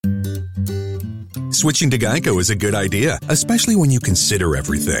Switching to Geico is a good idea, especially when you consider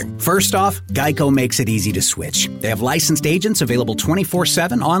everything. First off, Geico makes it easy to switch. They have licensed agents available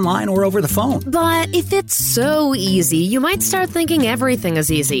 24/7 online or over the phone. But if it's so easy, you might start thinking everything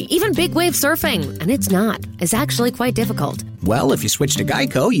is easy, even big wave surfing. And it's not. It's actually quite difficult. Well, if you switch to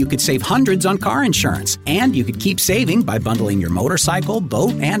Geico, you could save hundreds on car insurance. And you could keep saving by bundling your motorcycle,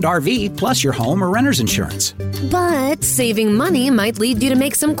 boat, and RV, plus your home or renter's insurance. But saving money might lead you to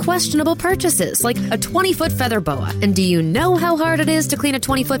make some questionable purchases, like a 20-foot feather boa. And do you know how hard it is to clean a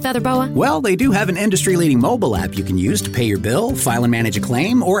 20-foot feather boa? Well, they do have an industry-leading mobile app you can use to pay your bill, file and manage a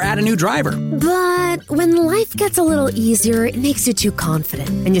claim, or add a new driver. But when life gets a little easier, it makes you too confident,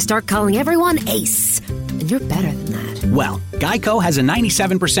 and you start calling everyone Ace. And you're better than that. Well, Geico has a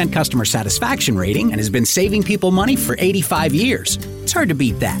 97% customer satisfaction rating and has been saving people money for 85 years. It's hard to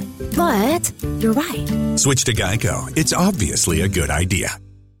beat that. But you're right. Switch to Geico. It's obviously a good idea.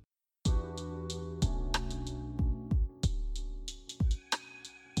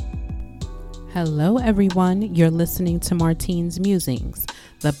 Hello, everyone. You're listening to Martine's Musings,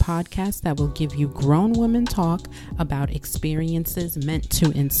 the podcast that will give you grown women talk about experiences meant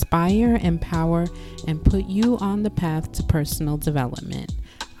to inspire, empower, and put you on the path to personal development.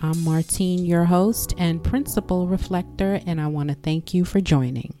 I'm Martine, your host and principal reflector, and I want to thank you for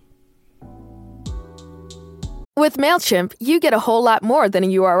joining. With MailChimp, you get a whole lot more than a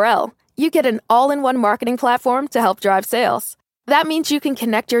URL. You get an all-in-one marketing platform to help drive sales. That means you can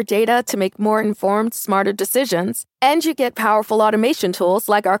connect your data to make more informed, smarter decisions, and you get powerful automation tools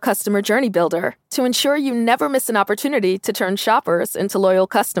like our Customer Journey Builder to ensure you never miss an opportunity to turn shoppers into loyal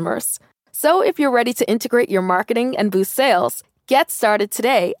customers. So if you're ready to integrate your marketing and boost sales, get started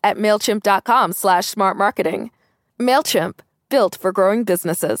today at MailChimp.com/smartmarketing. MailChimp, built for growing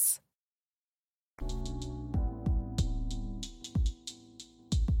businesses.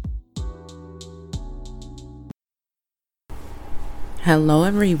 Hello,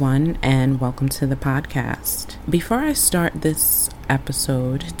 everyone, and welcome to the podcast. Before I start this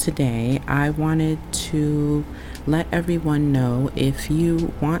episode today, I wanted to let everyone know if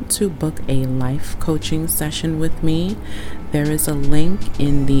you want to book a life coaching session with me, there is a link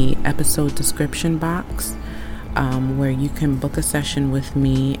in the episode description box where you can book a session with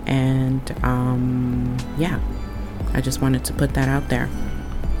me. And I just wanted to put that out there.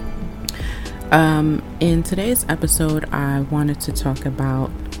 In today's episode, I wanted to talk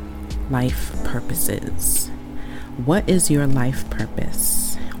about life purposes. What is your life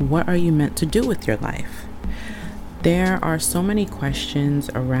purpose? What are you meant to do with your life? There are so many questions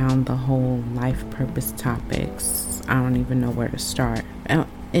around the whole life purpose topics. I don't even know where to start.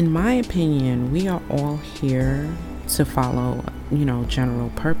 In my opinion, we are all here to follow, general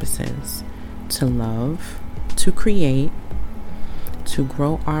purposes, to love, to create, to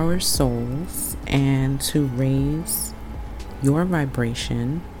grow our souls, and to raise your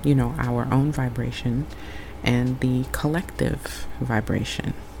vibration, our own vibration, and the collective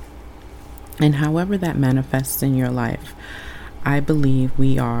vibration. And however that manifests in your life, I believe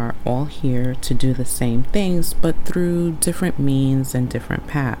we are all here to do the same things, but through different means and different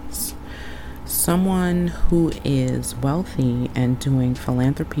paths. Someone who is wealthy and doing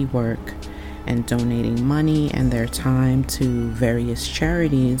philanthropy work and donating money and their time to various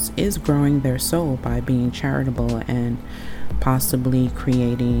charities is growing their soul by being charitable and possibly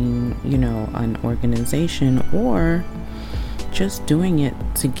creating, an organization or just doing it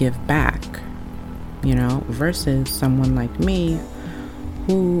to give back, versus someone like me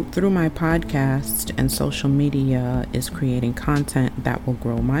who, through my podcast and social media, is creating content that will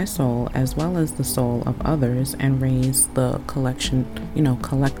grow my soul as well as the soul of others and raise the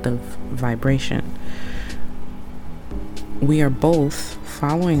collective vibration. We are both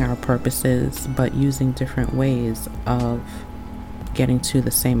following our purposes, but using different ways of getting to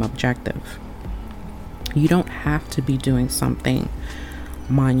the same objective. You don't have to be doing something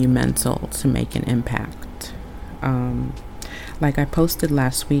monumental to make an impact. Like I posted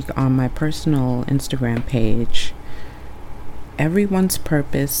last week on my personal Instagram page, everyone's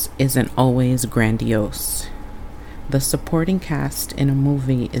purpose isn't always grandiose. The supporting cast in a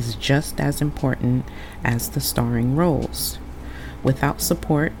movie is just as important as the starring roles. Without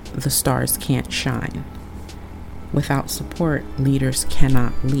support, the stars can't shine. Without support, leaders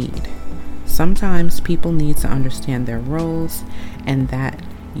cannot lead. Sometimes people need to understand their roles and that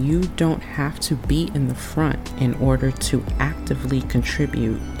you don't have to be in the front in order to actively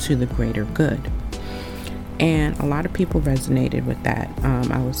contribute to the greater good. And a lot of people resonated with that.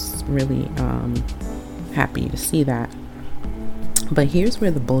 I was really happy to see that. But here's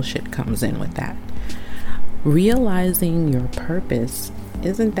where the bullshit comes in with that. Realizing your purpose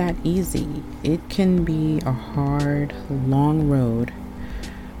isn't that easy. It can be a hard, long road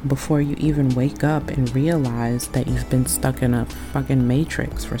before you even wake up and realize that you've been stuck in a fucking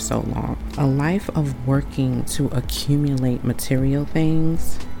matrix for so long. A life of working to accumulate material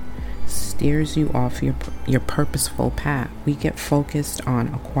things steers you off your purposeful path. We get focused on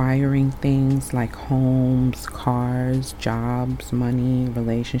acquiring things like homes, cars, jobs, money,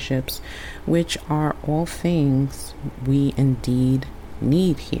 relationships, which are all things we indeed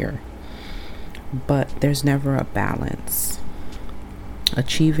need here. But there's never a balance.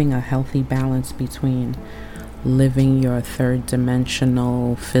 Achieving a healthy balance between living your third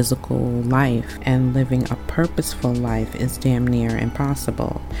dimensional physical life and living a purposeful life is damn near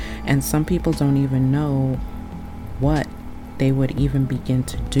impossible. And some people don't even know what they would even begin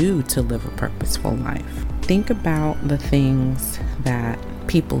to do to live a purposeful life. Think about the things that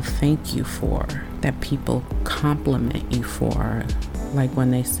people thank you for, that people compliment you for. Like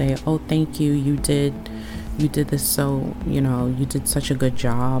when they say, oh, thank you, you did this, so you did such a good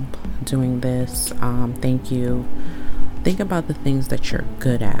job doing this, thank you. Think about the things that you're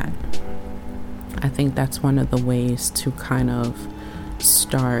good at. I think that's one of the ways to kind of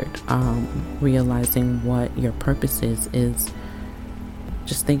start realizing what your purpose is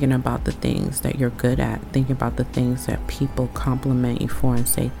just thinking about the things that you're good at. Think about the things that people compliment you for and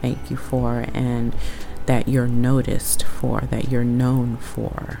say thank you for, and that you're noticed for, that you're known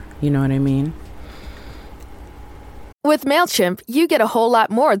for. You know what I mean? With MailChimp, you get a whole lot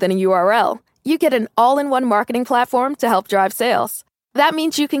more than a URL. You get an all-in-one marketing platform to help drive sales. That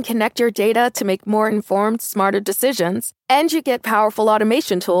means you can connect your data to make more informed, smarter decisions, and you get powerful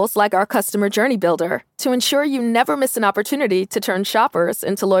automation tools like our Customer Journey Builder to ensure you never miss an opportunity to turn shoppers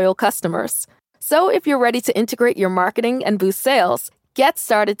into loyal customers. So if you're ready to integrate your marketing and boost sales, get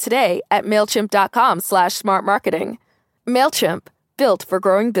started today at MailChimp.com/smartmarketing. MailChimp, built for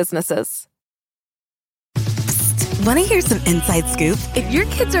growing businesses. Want to hear some inside scoop? If your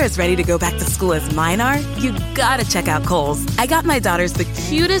kids are as ready to go back to school as mine are, you gotta check out Kohl's. I got my daughters the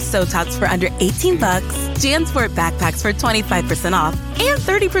cutest Sotops for under $18, JanSport backpacks for 25% off, and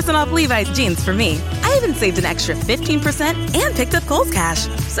 30% off Levi's jeans for me. I even saved an extra 15% and picked up Kohl's Cash.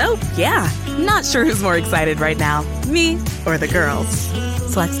 So, yeah, not sure who's more excited right now, me or the girls.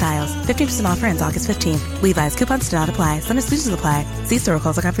 Select styles, 15% offer ends August 15th. Levi's coupons do not apply. Some exclusions apply. See store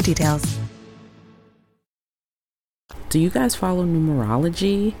Kohl's.com for details. Do you guys follow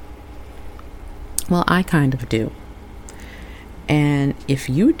numerology? Well, I kind of do. And if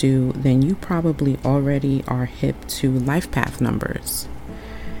you do, then you probably already are hip to life path numbers.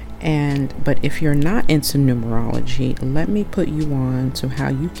 But if you're not into numerology, let me put you on to how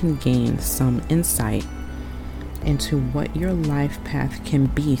you can gain some insight into what your life path can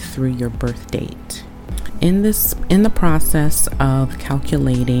be through your birth date. In the process of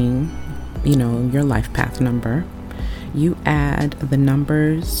calculating, your life path number, you add the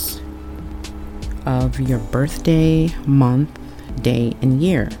numbers of your birthday, month, day, and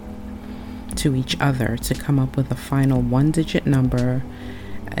year to each other to come up with a final one-digit number,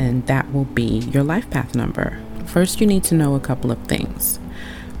 and that will be your life path number. First, you need to know a couple of things.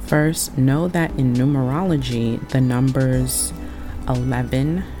 First, know that in numerology, the numbers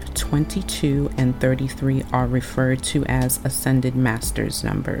 11, 22, and 33 are referred to as ascended masters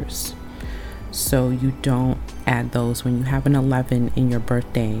numbers. So you don't add those when you have an 11 in your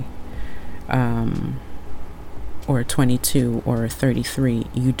birthday, or 22 or 33.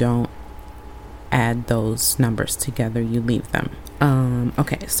 You don't add those numbers together. You leave them.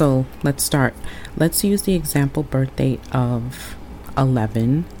 Okay, so let's start. Let's use the example birth date of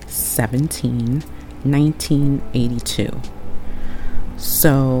 11/17/1982.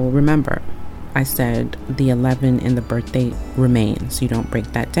 So remember, I said the 11 in the birth date remains. You don't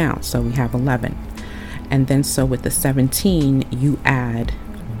break that down. So we have 11. And then so with the 17, you add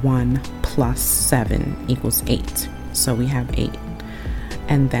 1 plus 7 equals 8. So we have 8.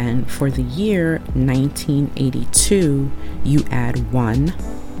 And then for the year 1982, you add 1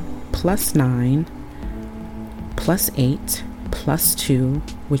 plus 9 plus 8 plus 2,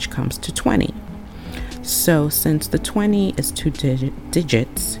 which comes to 20. So since the 20 is two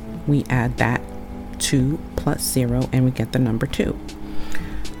digits, we add that 2 plus 0 and we get the number 2.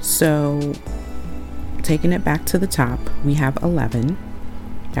 So taking it back to the top, we have 11.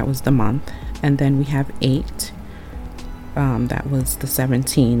 That was the month. And then we have 8. That was the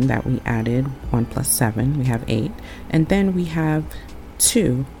 17 that we added. 1 plus 7. We have 8. And then we have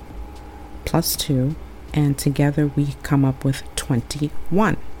 2 plus 2. And together we come up with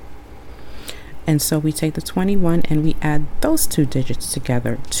 21. And so we take the 21 and we add those two digits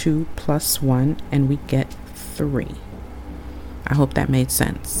together, 2 plus 1, and we get 3. I hope that made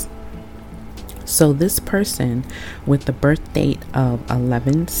sense. So this person with the birth date of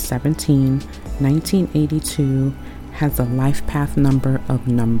 11/17/1982 has a life path number of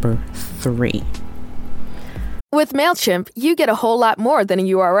number 3. With MailChimp, you get a whole lot more than a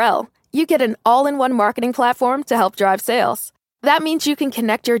URL. You get an all-in-one marketing platform to help drive sales. That means you can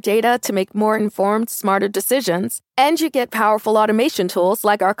connect your data to make more informed, smarter decisions, and you get powerful automation tools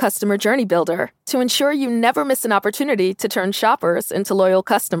like our Customer Journey Builder to ensure you never miss an opportunity to turn shoppers into loyal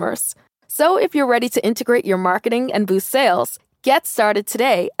customers. So if you're ready to integrate your marketing and boost sales, get started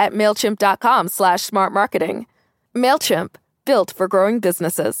today at MailChimp.com/smartmarketing. MailChimp, built for growing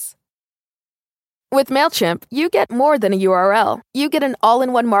businesses. With MailChimp, you get more than a URL. You get an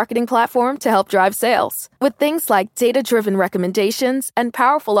all-in-one marketing platform to help drive sales with things like data-driven recommendations and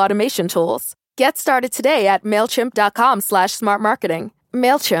powerful automation tools. Get started today at MailChimp.com/smartmarketing.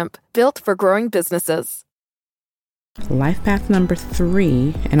 MailChimp, built for growing businesses. Life path number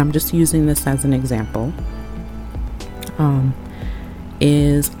 3, and I'm just using this as an example,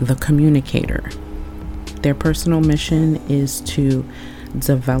 is the communicator. Their personal mission is to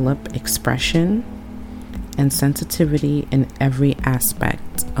develop expression and sensitivity in every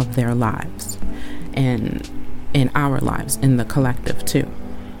aspect of their lives and in our lives, in the collective too.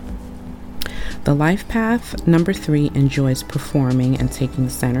 The life path number 3 enjoys performing and taking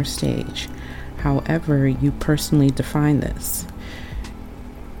center stage. However you personally define this.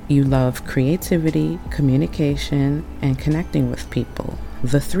 You love creativity, communication, and connecting with people.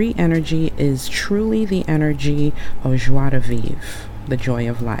 The 3 energy is truly the energy of joie de vivre, the joy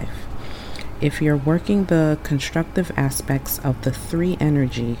of life. If you're working the constructive aspects of the 3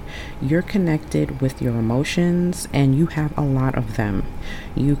 energy, you're connected with your emotions and you have a lot of them.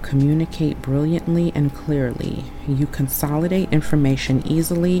 You communicate brilliantly and clearly. You consolidate information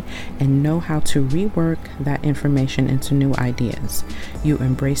easily and know how to rework that information into new ideas. You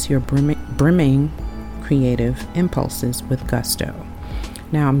embrace your brimming creative impulses with gusto.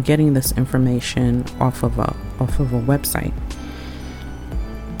 Now I'm getting this information off of a website.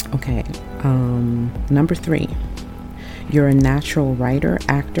 Okay, number 3, you're a natural writer,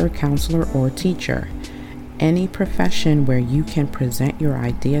 actor, counselor, or teacher. Any profession where you can present your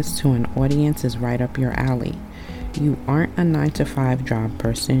ideas to an audience is right up your alley. You aren't a 9-to-5 job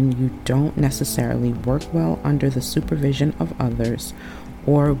person. You don't necessarily work well under the supervision of others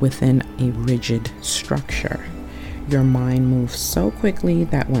or within a rigid structure. Your mind moves so quickly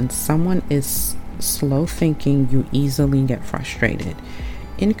that when someone is slow thinking, you easily get frustrated.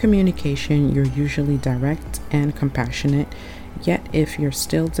 In communication, you're usually direct and compassionate, yet if you're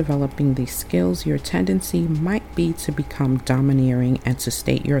still developing these skills, your tendency might be to become domineering and to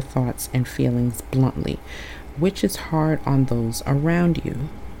state your thoughts and feelings bluntly, which is hard on those around you.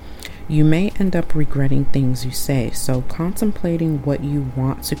 You may end up regretting things you say, so contemplating what you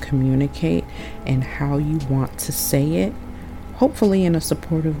want to communicate and how you want to say it, hopefully in a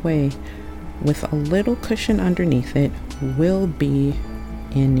supportive way, with a little cushion underneath it, will be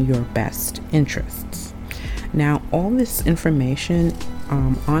in your best interests. Now, all this information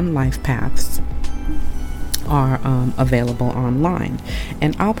on life paths are available online,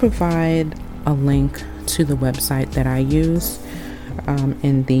 and I'll provide a link to the website that I use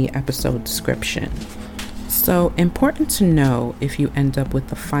in the episode description. So important to know if you end up with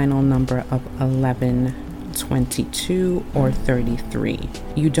the final number of 11, 22, or 33.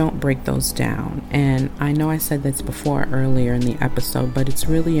 You don't break those down. And I know I said this before earlier in the episode, but it's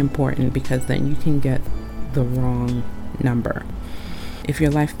really important because then you can get the wrong number. If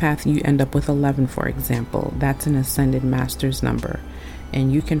your life path, you end up with 11, for example, that's an Ascended Masters number.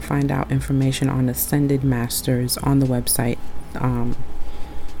 And you can find out information on Ascended Masters on the website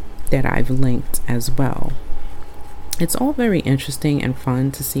that I've linked as well. It's all very interesting and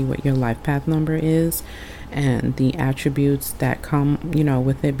fun to see what your life path number is and the attributes that come,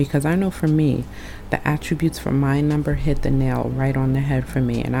 with it, because I know for me, the attributes for my number hit the nail right on the head for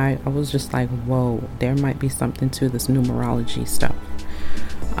me. And I was just like, whoa, there might be something to this numerology stuff.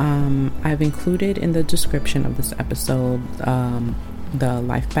 I've included in the description of this episode the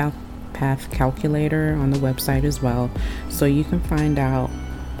life path calculator on the website as well, so you can find out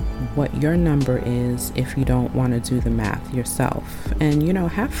what your number is if you don't want to do the math yourself. And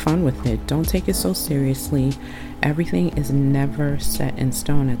have fun with it. Don't take it so seriously. Everything is never set in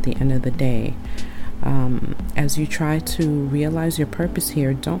stone at the end of the day. As you try to realize your purpose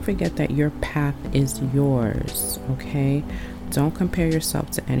here, don't forget that your path is yours, okay? Don't compare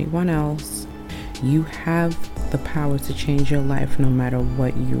yourself to anyone else. You have the power to change your life no matter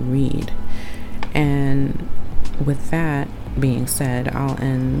what you read. And with that being said, I'll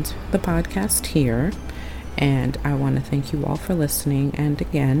end the podcast here. And I want to thank you all for listening. And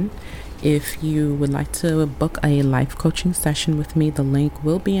again, if you would like to book a life coaching session with me, the link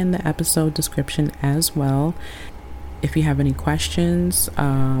will be in the episode description as well. If you have any questions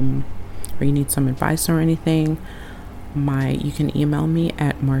or you need some advice or anything, you can email me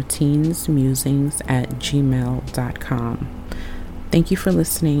at martinsmusings@gmail.com. Thank you for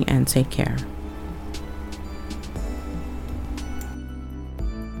listening and take care.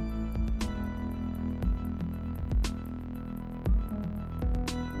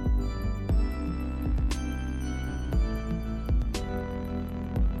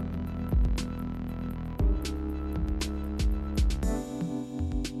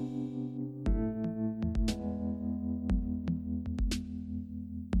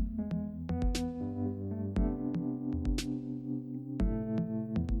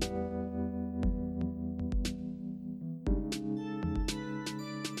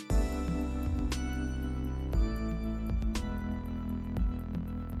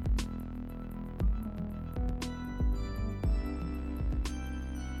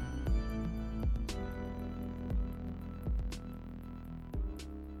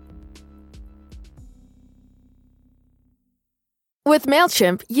 With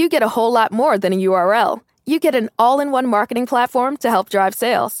MailChimp, you get a whole lot more than a URL. You get an all-in-one marketing platform to help drive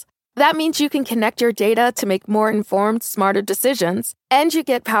sales. That means you can connect your data to make more informed, smarter decisions, and you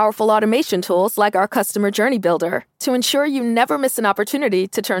get powerful automation tools like our Customer Journey Builder to ensure you never miss an opportunity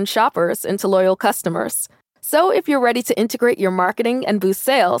to turn shoppers into loyal customers. So if you're ready to integrate your marketing and boost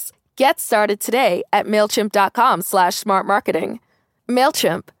sales, get started today at MailChimp.com/smartmarketing.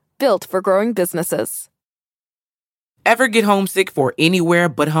 MailChimp, built for growing businesses. Ever get homesick for anywhere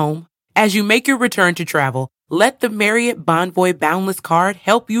but home? As you make your return to travel, let the Marriott Bonvoy Boundless Card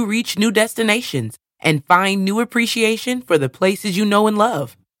help you reach new destinations and find new appreciation for the places you know and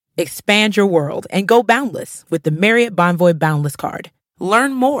love. Expand your world and go boundless with the Marriott Bonvoy Boundless Card.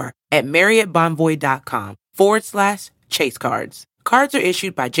 Learn more at marriottbonvoy.com/Chase Cards. Cards are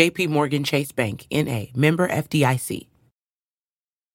issued by JP Morgan Chase Bank, N.A., member FDIC.